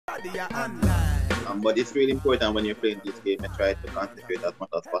But it's really important when you're playing this game and try to concentrate as much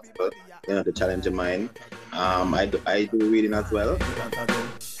as possible, to challenge your mind. I do reading as well.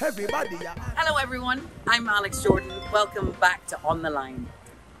 Hello everyone, I'm Alex Jordan. Welcome back to On the Line.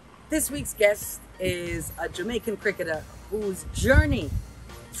 This week's guest is a Jamaican cricketer whose journey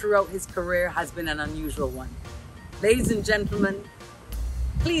throughout his career has been an unusual one. Ladies and gentlemen,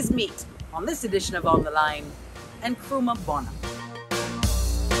 please meet on this edition of On the Line, Nkrumah Bonner.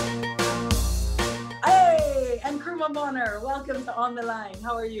 Hey, Nkrumah Bonner, welcome to On the Line.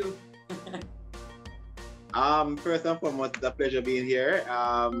 How are you? First and foremost, it's a pleasure being here.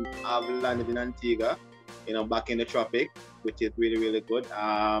 I've landed in Antigua, back in the tropic, which is really, really good.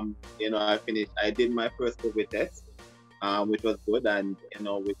 I did my first COVID test, which was good, and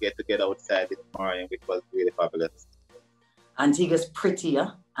we get to get outside this morning, which was really fabulous. Antigua's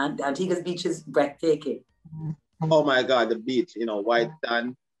prettier, and Antigua's beach is breathtaking. Oh my God, the beach, white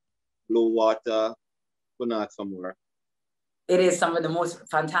sand, blue water, couldn't ask for more. It is some of the most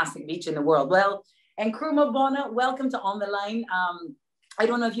fantastic beach in the world. Well, Nkrumah Bonner, welcome to On the Line. I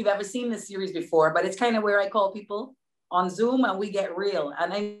don't know if you've ever seen this series before, but it's kind of where I call people on Zoom and we get real.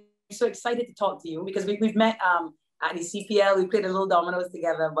 And I'm so excited to talk to you because we've met at the CPL, we played a little dominoes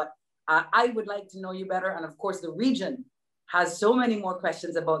together, but I would like to know you better. And of course, the region has so many more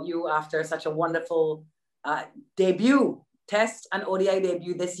questions about you after such a wonderful debut, test and ODI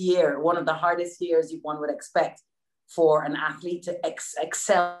debut this year, one of the hardest years one would expect for an athlete to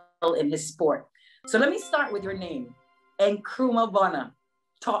excel in his sport. So let me start with your name, Nkrumah Bonner,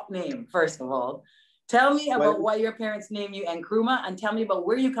 top name, first of all. Tell me about why your parents named you Nkrumah, and tell me about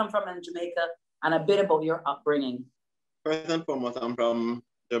where you come from in Jamaica and a bit about your upbringing. First and foremost, I'm from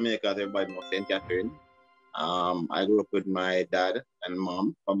Jamaica, as everybody knows, St. Catherine. I grew up with my dad and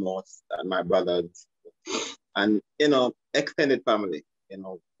mom for most, and my brothers. And, extended family,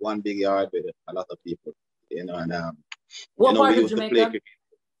 one big yard with a lot of people, and what part of Jamaica?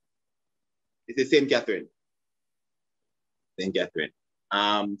 This is St. Catherine. St. Catherine.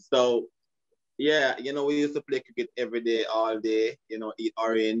 So, yeah, we used to play cricket every day, all day, eat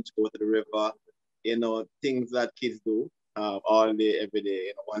orange, go to the river, things that kids do all day, every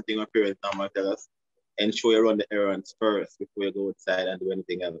day. One thing our parents normally tell us, ensure you run the errands first before you go outside and do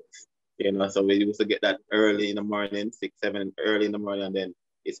anything else. So we used to get that early in the morning, 6, 7, early in the morning, and then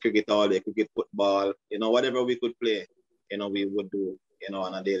it's cricket all day, cricket, football, whatever we could play, we would do,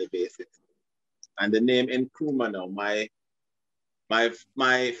 on a daily basis. And the name Nkrumah now,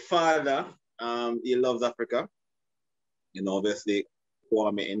 my father, he loves Africa. Obviously,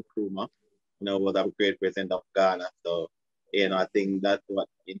 Kwame Nkrumah, was a great president of Ghana. So, I think that's what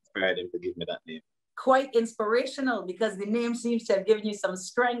inspired him to give me that name. Quite inspirational because the name seems to have given you some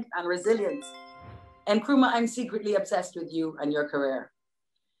strength and resilience. Nkrumah, I'm secretly obsessed with you and your career.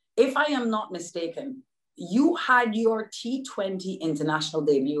 If I am not mistaken, you had your T20 international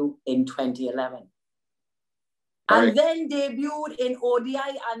debut in 2011. Right. And then debuted in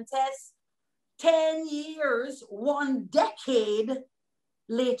ODI and Test 10 years, 1 decade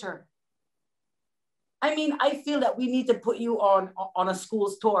later. I mean, I feel that we need to put you on a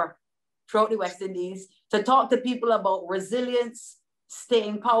school's tour throughout the West Indies to talk to people about resilience,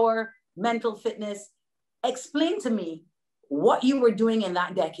 staying power, mental fitness. Explain to me what you were doing in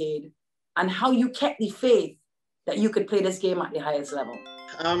that decade and how you kept the faith that you could play this game at the highest level.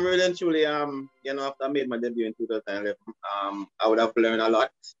 Really and truly, after I made my debut in 2011, I would have learned a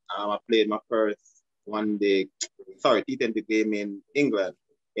lot. I played my first T20 game in England.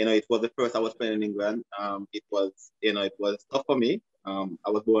 It was the first I was playing in England. It was tough for me. I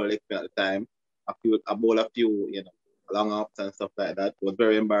was bowling at the time. I bowled a few, long ups and stuff like that. It was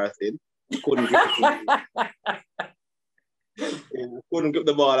very embarrassing. Couldn't grip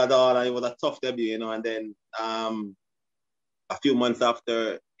the ball at all, and it was a tough debut, and then a few months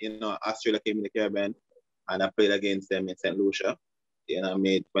after, Australia came in the Caribbean, and I played against them in St. Lucia. I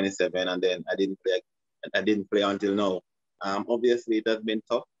made 27, and then I didn't play until now. Obviously, it has been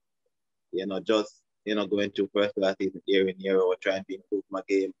tough, just going through first class season year in, year out, trying to improve my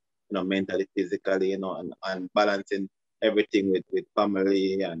game, mentally, physically, and balancing everything with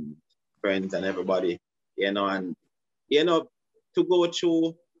family and friends and everybody, and to go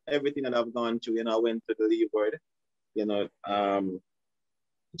through everything that I've gone through, I went to the leeward,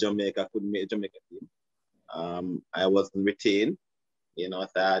 Jamaica couldn't make Jamaica team. I wasn't retained, so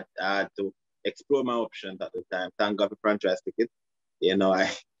I had to explore my options at the time. Thank God for franchise ticket. I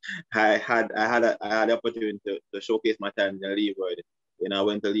had the opportunity to showcase my talent in the leeward. I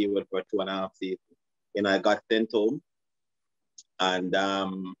went to leeward for 2.5 seasons. I got sent home, and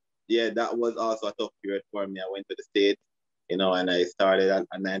that was also a tough period for me. I went to the States. and I started at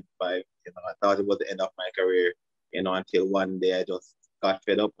 9 to 5. I thought it was the end of my career, until one day I just got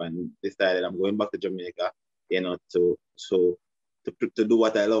fed up and decided I'm going back to Jamaica, to do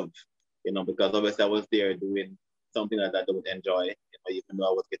what I love, because obviously I was there doing something that I don't enjoy, even though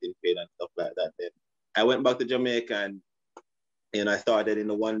I was getting paid and stuff like that. Then I went back to Jamaica and, I started in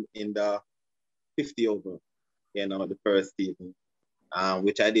the 50 over, the first season,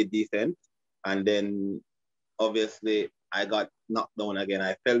 which I did decent. And then obviously I got knocked down again.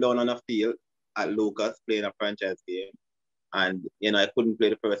 I fell down on a field at Lucas playing a franchise game. And, I couldn't play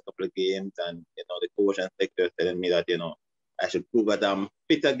the first couple of games. And, the coach and selector telling me that, I should prove that I'm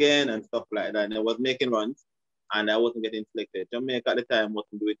fit again and stuff like that. And I was making runs and I wasn't getting selected. Jamaica at the time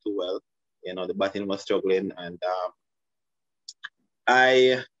wasn't doing too well. The batting was struggling. And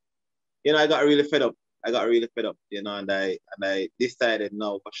I got really fed up. And I decided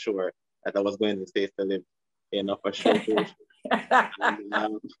now for sure that I was going to stay to live, for sure.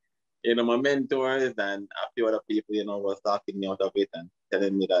 And, my mentors and a few other people, was talking me out of it and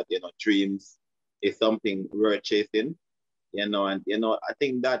telling me that, dreams is something worth chasing, and, I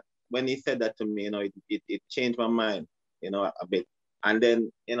think that when he said that to me, it changed my mind, a bit. And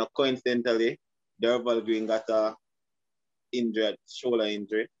then, coincidentally, Derval Green got a shoulder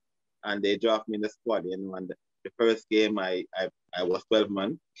injury, and they dropped me in the squad, and the first game I was 12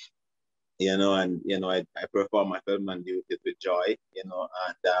 man, and, I performed my 12-man duties with joy, and,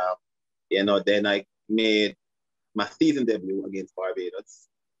 then I made my season debut against Barbados.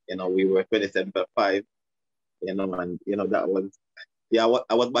 We were 27-5, and, that was,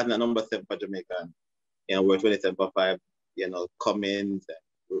 I was batting at number 7 for Jamaica, and we were 27-5, Cummins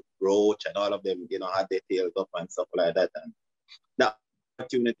and Roach and all of them, had their tails up and stuff like that. And that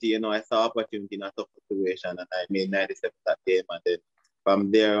opportunity, I saw opportunity in a tough situation, and I made 97 that game, and then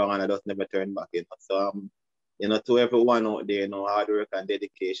from there on, I just never turned back, So, to everyone out there, hard work and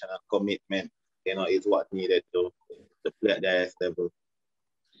dedication and commitment, is what needed to play at the highest level.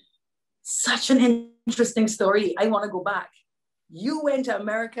 Such an interesting story. I want to go back. You went to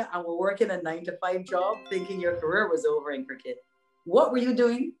America and were working a 9-to-5 job, thinking your career was over in cricket. What were you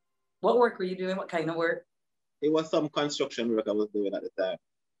doing? What work were you doing? What kind of work? It was some construction work I was doing at the time.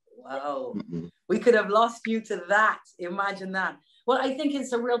 Wow. We could have lost you to that. Imagine that. Well, I think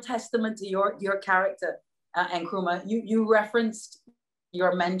it's a real testament to your character, Nkrumah. You referenced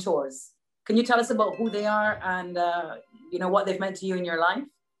your mentors. Can you tell us about who they are and what they've meant to you in your life?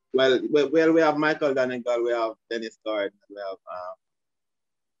 Well, we have Michael Donegal, we have Dennis Card, we have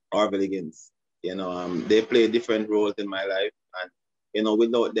Orville Higgins. They play different roles in my life, and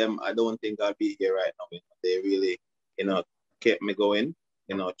without them, I don't think I'll be here right now. They really, kept me going,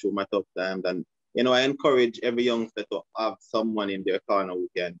 through my tough times. And I encourage every youngster to have someone in their corner who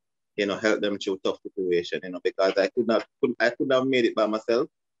can, help them through tough situation. Because I could have made it by myself,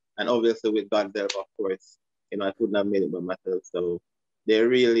 and obviously with God's help, of course, I couldn't have made it by myself. So they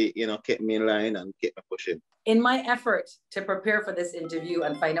really, kept me in line and kept me pushing. In my effort to prepare for this interview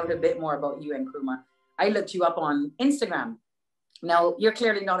and find out a bit more about you, Nkrumah, I looked you up on Instagram. Now, you're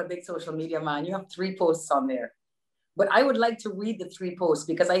clearly not a big social media man. You have 3 posts on there. But I would like to read the 3 posts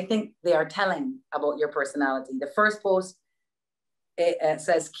because I think they are telling about your personality. The first post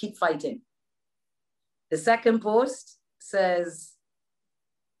says, keep fighting. The second post says,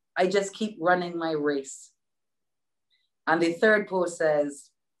 I just keep running my race. And the third post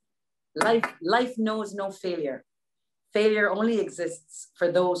says, life knows no failure. Failure only exists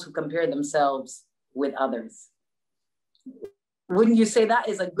for those who compare themselves with others. Wouldn't you say that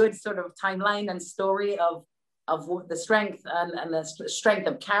is a good sort of timeline and story of the strength and the strength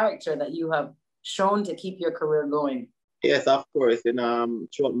of character that you have shown to keep your career going? Yes, of course.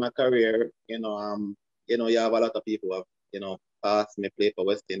 Throughout my career, you have a lot of people who have, passed me, play for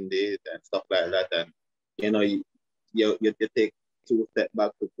West Indies and stuff like that. And, you take 2 steps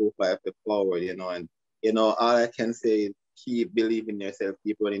back to 2, 5 steps forward, and, all I can say is keep believing in yourself,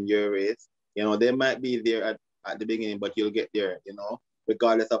 keep running your race. They might be there at the beginning, but you'll get there,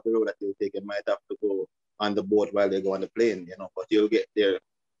 regardless of the road that you'll take. You might have to go on the boat while they go on the plane, but you'll get there,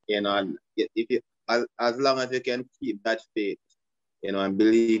 and if you, as long as you can keep that faith, and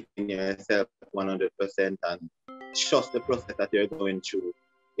believe in yourself 100% and trust the process that you're going through,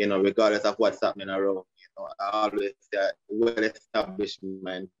 regardless of what's happening around. I always say a well-established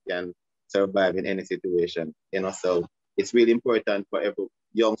mind can survive in any situation. So it's really important for every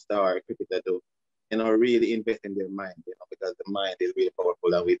youngster or cricketer to, really invest in their mind, because the mind is really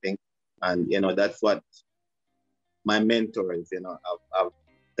powerful, and we think, and that's what my mentors, have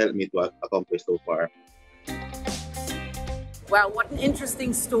helped me to accomplish so far. Wow, what an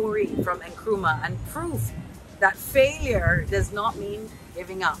interesting story from Nkrumah, and proof that failure does not mean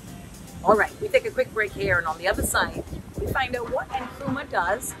giving up. All right, we take a quick break here, and on the other side, we find out what Nkrumah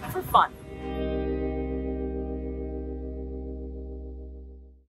does for fun.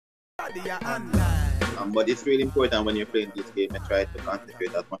 But it's really important when you're playing this game and try to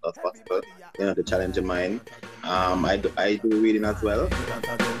concentrate as much as possible, to challenge your mind. I do reading as well.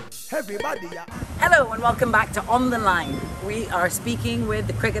 Hello and welcome back to On the Line. We are speaking with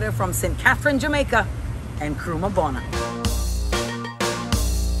the cricketer from St. Catherine, Jamaica, Nkrumah Bonner.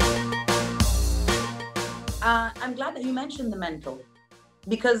 I'm glad that you mentioned the mental,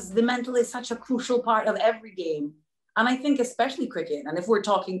 because the mental is such a crucial part of every game. And I think especially cricket, and if we're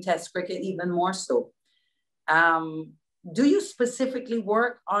talking test cricket, even more so. Do you specifically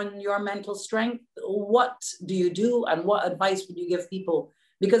work on your mental strength? What do you do, and what advice would you give people?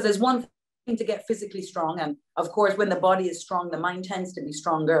 Because there's one thing to get physically strong, and of course, when the body is strong, the mind tends to be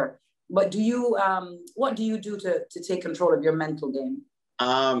stronger. But do you, what do you do to take control of your mental game?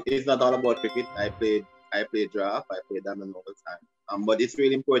 It's not all about cricket. I played draft, I played diamond all the time. But it's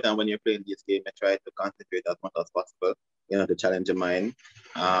really important when you're playing this game and try to concentrate as much as possible, to challenge your mind.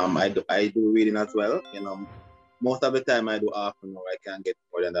 I do reading as well. Most of the time I do half an hour. I can't get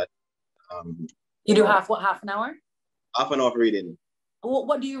more than that. You do half an hour? Half an hour of reading.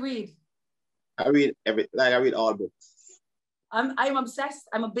 What do you read? I read I read all books. I'm obsessed.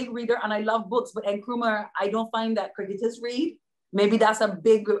 I'm a big reader and I love books, but Nkrumah, I don't find that cricketers read. Maybe that's a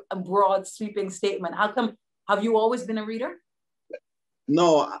big, broad, sweeping statement. How come? Have you always been a reader?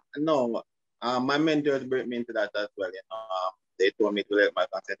 No. My mentors brought me into that as well. They told me to let my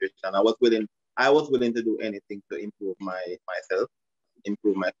concentration. I was willing to do anything to improve myself,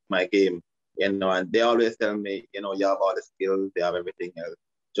 improve my game. And they always tell me, you have all the skills, they have everything else.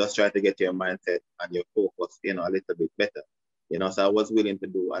 Just try to get your mindset and your focus, a little bit better. So I was willing to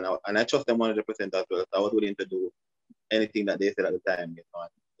do, and I trust them 100% as well. So I was willing to do anything that they said at the time,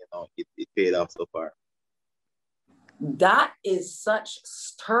 and it paid off so far. That is such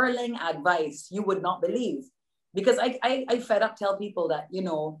sterling advice you would not believe. Because I fed up tell people that,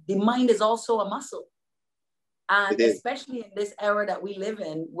 the mind is also a muscle. And especially in this era that we live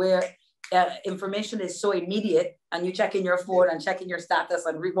in, where information is so immediate, and you checking your phone and checking your status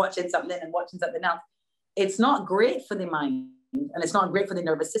and watching something and watching something else, it's not great for the mind, and it's not great for the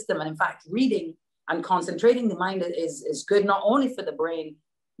nervous system. And in fact, reading and concentrating the mind is good not only for the brain,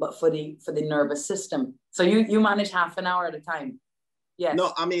 but for the nervous system. So you manage half an hour at a time. Yes.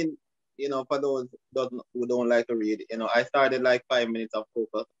 No, I mean, for those who don't like to read, I started like 5 minutes of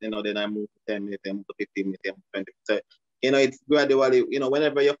focus, then I moved to 10 minutes, then moved to 15 minutes, then moved to 20 minutes. So, it's gradually,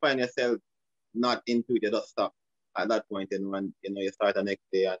 whenever you find yourself not into it, you just stop at that point, and you start the next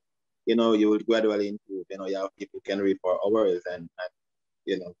day, and, you will gradually improve. You have people who can read for hours and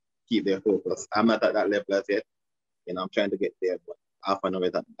keep their focus. I'm not at that level as yet. I'm trying to get there, but half an hour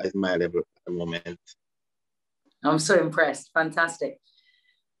is my level at the moment. I'm so impressed. Fantastic.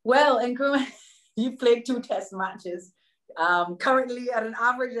 Well, Nkrumah, you played 2 test matches, currently at an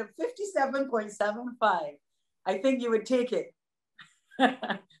average of 57.75. I think you would take it.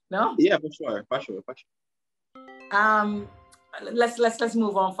 No? Yeah, for sure. Let's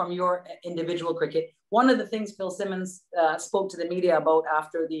move on from your individual cricket. One of the things Phil Simmons spoke to the media about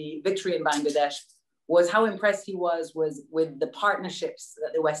after the victory in Bangladesh was how impressed he was with the partnerships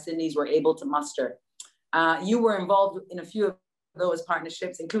that the West Indies were able to muster. You were involved in a few of those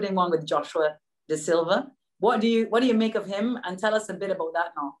partnerships, including one with Joshua De Silva. What do you make of him? And tell us a bit about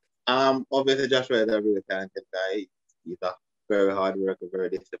that now. Obviously, Joshua is a really talented guy. He's a very hard worker, very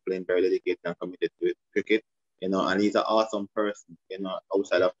disciplined, very dedicated and committed to cricket. And he's an awesome person.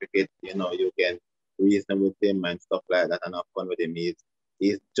 Outside of cricket, you can reason with him and stuff like that and have fun with him.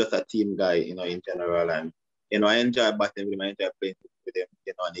 He's just a team guy, in general. And, I enjoy batting with him, I enjoy playing with him,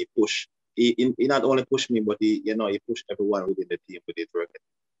 and he not only pushed me, but he pushed everyone within the team with his work.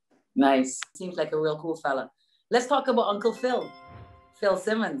 Nice. Seems like a real cool fella. Let's talk about Uncle Phil. Phil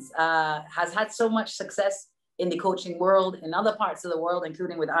Simmons has had so much success in the coaching world, in other parts of the world,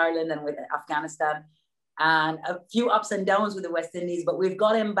 including with Ireland and with Afghanistan, and a few ups and downs with the West Indies, but we've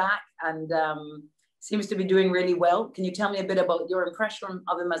got him back and seems to be doing really well. Can you tell me a bit about your impression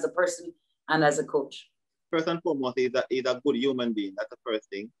of him as a person and as a coach? First and foremost, he's a good human being. That's the first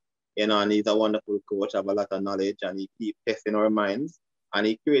thing. And he's a wonderful coach, have a lot of knowledge, and he keeps testing our minds. And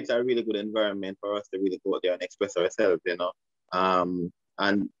he creates a really good environment for us to really go out there and express ourselves,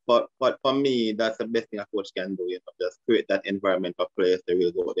 But for me, that's the best thing a coach can do, just create that environment for players to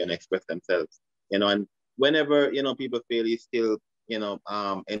really go out there and express themselves. And whenever, people feel he still,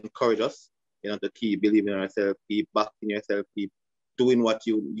 encourage us, to keep believing in ourselves, keep backing yourself, keep doing what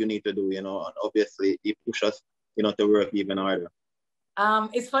you need to do, and obviously he pushes us to work even harder.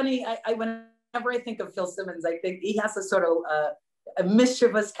 It's funny. Whenever I think of Phil Simmons, I think he has a sort of a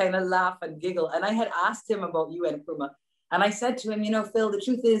mischievous kind of laugh and giggle. And I had asked him about you and Nkrumah, and I said to him, Phil, the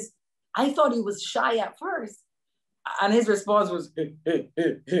truth is, I thought he was shy at first. And his response was,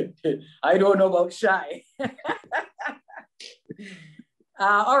 I don't know about shy.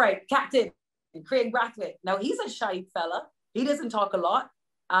 All right, Captain Kraigg Braithwaite. Now, he's a shy fella. He doesn't talk a lot,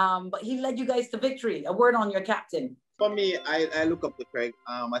 but he led you guys to victory. A word on your captain. For me, I look up to Kraigg.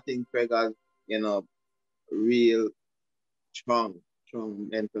 I think Kraigg has, real strong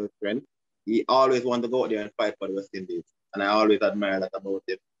mental strength. He always wanted to go out there and fight for the West Indies. And I always admire that about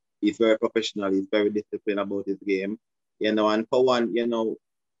him. He's very professional. He's very disciplined about his game. And for one,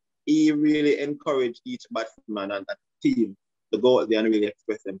 he really encouraged each batsman and team to go out there and really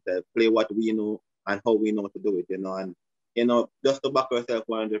express themselves, play what we know and how we know to do it, And, just to back ourselves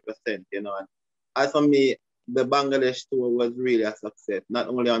 100%, And as for me, the Bangladesh tour was really a success, not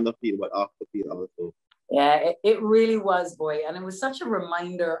only on the field, but off the field also. Yeah, it really was, boy. And it was such a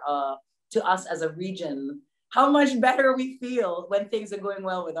reminder to us as a region how much better we feel when things are going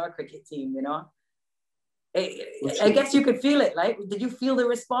well with our cricket team, I guess you could feel it, right? Did you feel the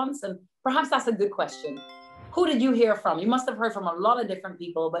response? And perhaps that's a good question. Who did you hear from? You must have heard from a lot of different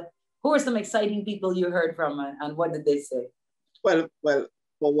people, but who are some exciting people you heard from, and what did they say? Well,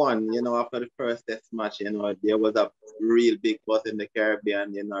 for one, after the first test match, there was a real big buzz in the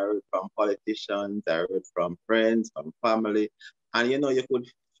Caribbean. I heard from politicians, I heard from friends, from family, and you could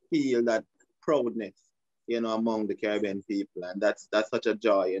feel that proudness, among the Caribbean people, and that's such a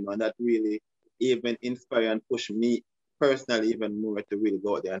joy, and that really even inspire and push me personally even more to really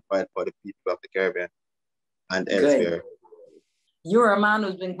go out there and fight for the people of the Caribbean and elsewhere. Good. You're a man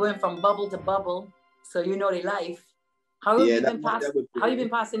who's been going from bubble to bubble, so you know the life. How have you been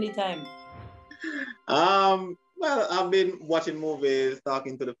passing the time? Well, I've been watching movies,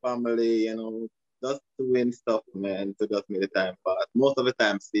 talking to the family, just doing stuff, man, to just make the time pass. Most of the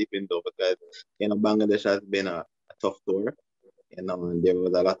time sleeping though, because Bangladesh has been a tough tour, and there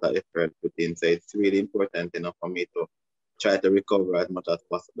was a lot of effort put in. So it's really important, for me to try to recover as much as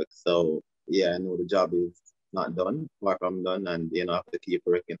possible. So yeah, I know the job is not done, far from done, and I have to keep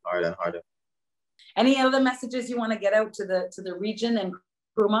working harder and harder. Any other messages you want to get out to the region and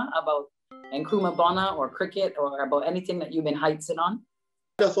Nkrumah about Nkrumah Bonner or cricket, or about anything that you've been heightzing on?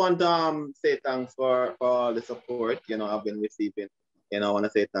 I just want to say thanks for all the support I've been receiving. I want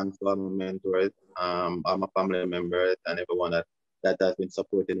to say thanks to all my mentors, all my family members, and everyone that has been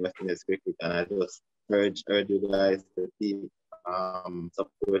supporting West Indies cricket. And I just urge you guys to keep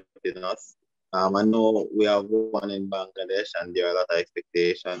supporting us. I know we have won in Bangladesh, and there are a lot of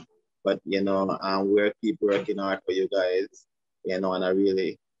expectations. But, we'll keep working hard for you guys, and I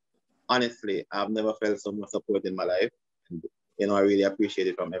really, honestly, I've never felt so much support in my life. And, I really appreciate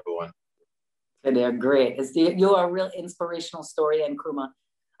it from everyone. They're great. You're a real inspirational story, Nkrumah.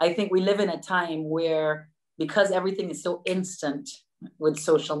 I think we live in a time where, because everything is so instant with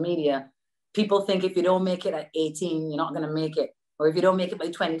social media, people think if you don't make it at 18, you're not going to make it. Or if you don't make it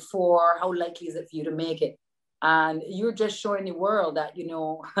by 24, how likely is it for you to make it? And you're just showing the world that,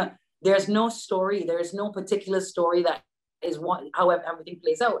 there's no story. There's no particular story that is how everything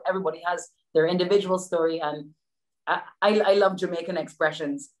plays out. Everybody has their individual story. And I love Jamaican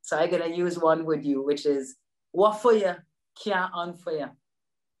expressions. So I'm going to use one with you, which is, what for you, can't on for you.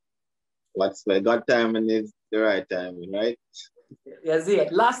 What's for God timing is the right timing, right? Yeah, see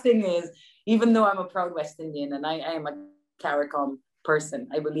it. Last thing is, even though I'm a proud West Indian and I am a CARICOM person,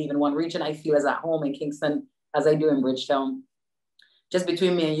 I believe in one region, I feel as at home in Kingston as I do in Bridgetown. Just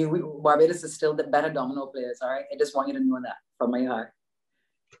between me and you, Barbados is still the better domino players, all right? I just want you to know that from my heart.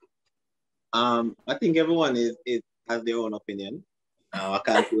 I think everyone has their own opinion. I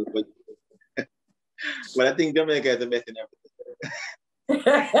can't do it, but I think Jamaica is the best in everything.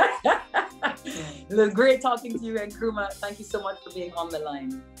 It was great talking to you, Nkrumah. Thank you so much for being on the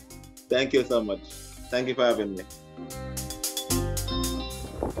line. Thank you so much. Thank you for having me.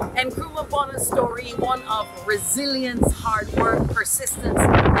 Nkrumah Bonner's story, one of resilience, hard work, persistence,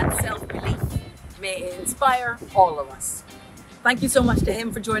 and self-belief. May it inspire all of us. Thank you so much to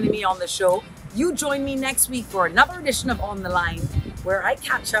him for joining me on the show. You join me next week for another edition of On the Line, where I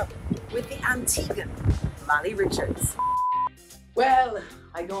catch up with the Antiguan Mally Richards. Well,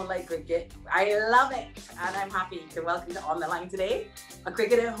 I don't like cricket. I love it. And I'm happy to welcome to On the Line today a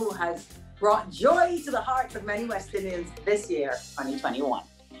cricketer who has brought joy to the hearts of many West Indians this year, 2021.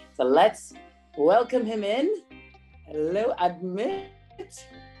 So let's welcome him in. Hello, Admit.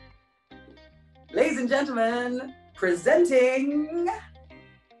 Ladies and gentlemen, presenting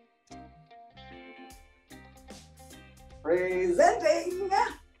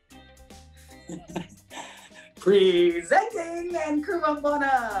Presenting Nkrumah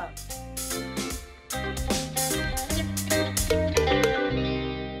Bonner.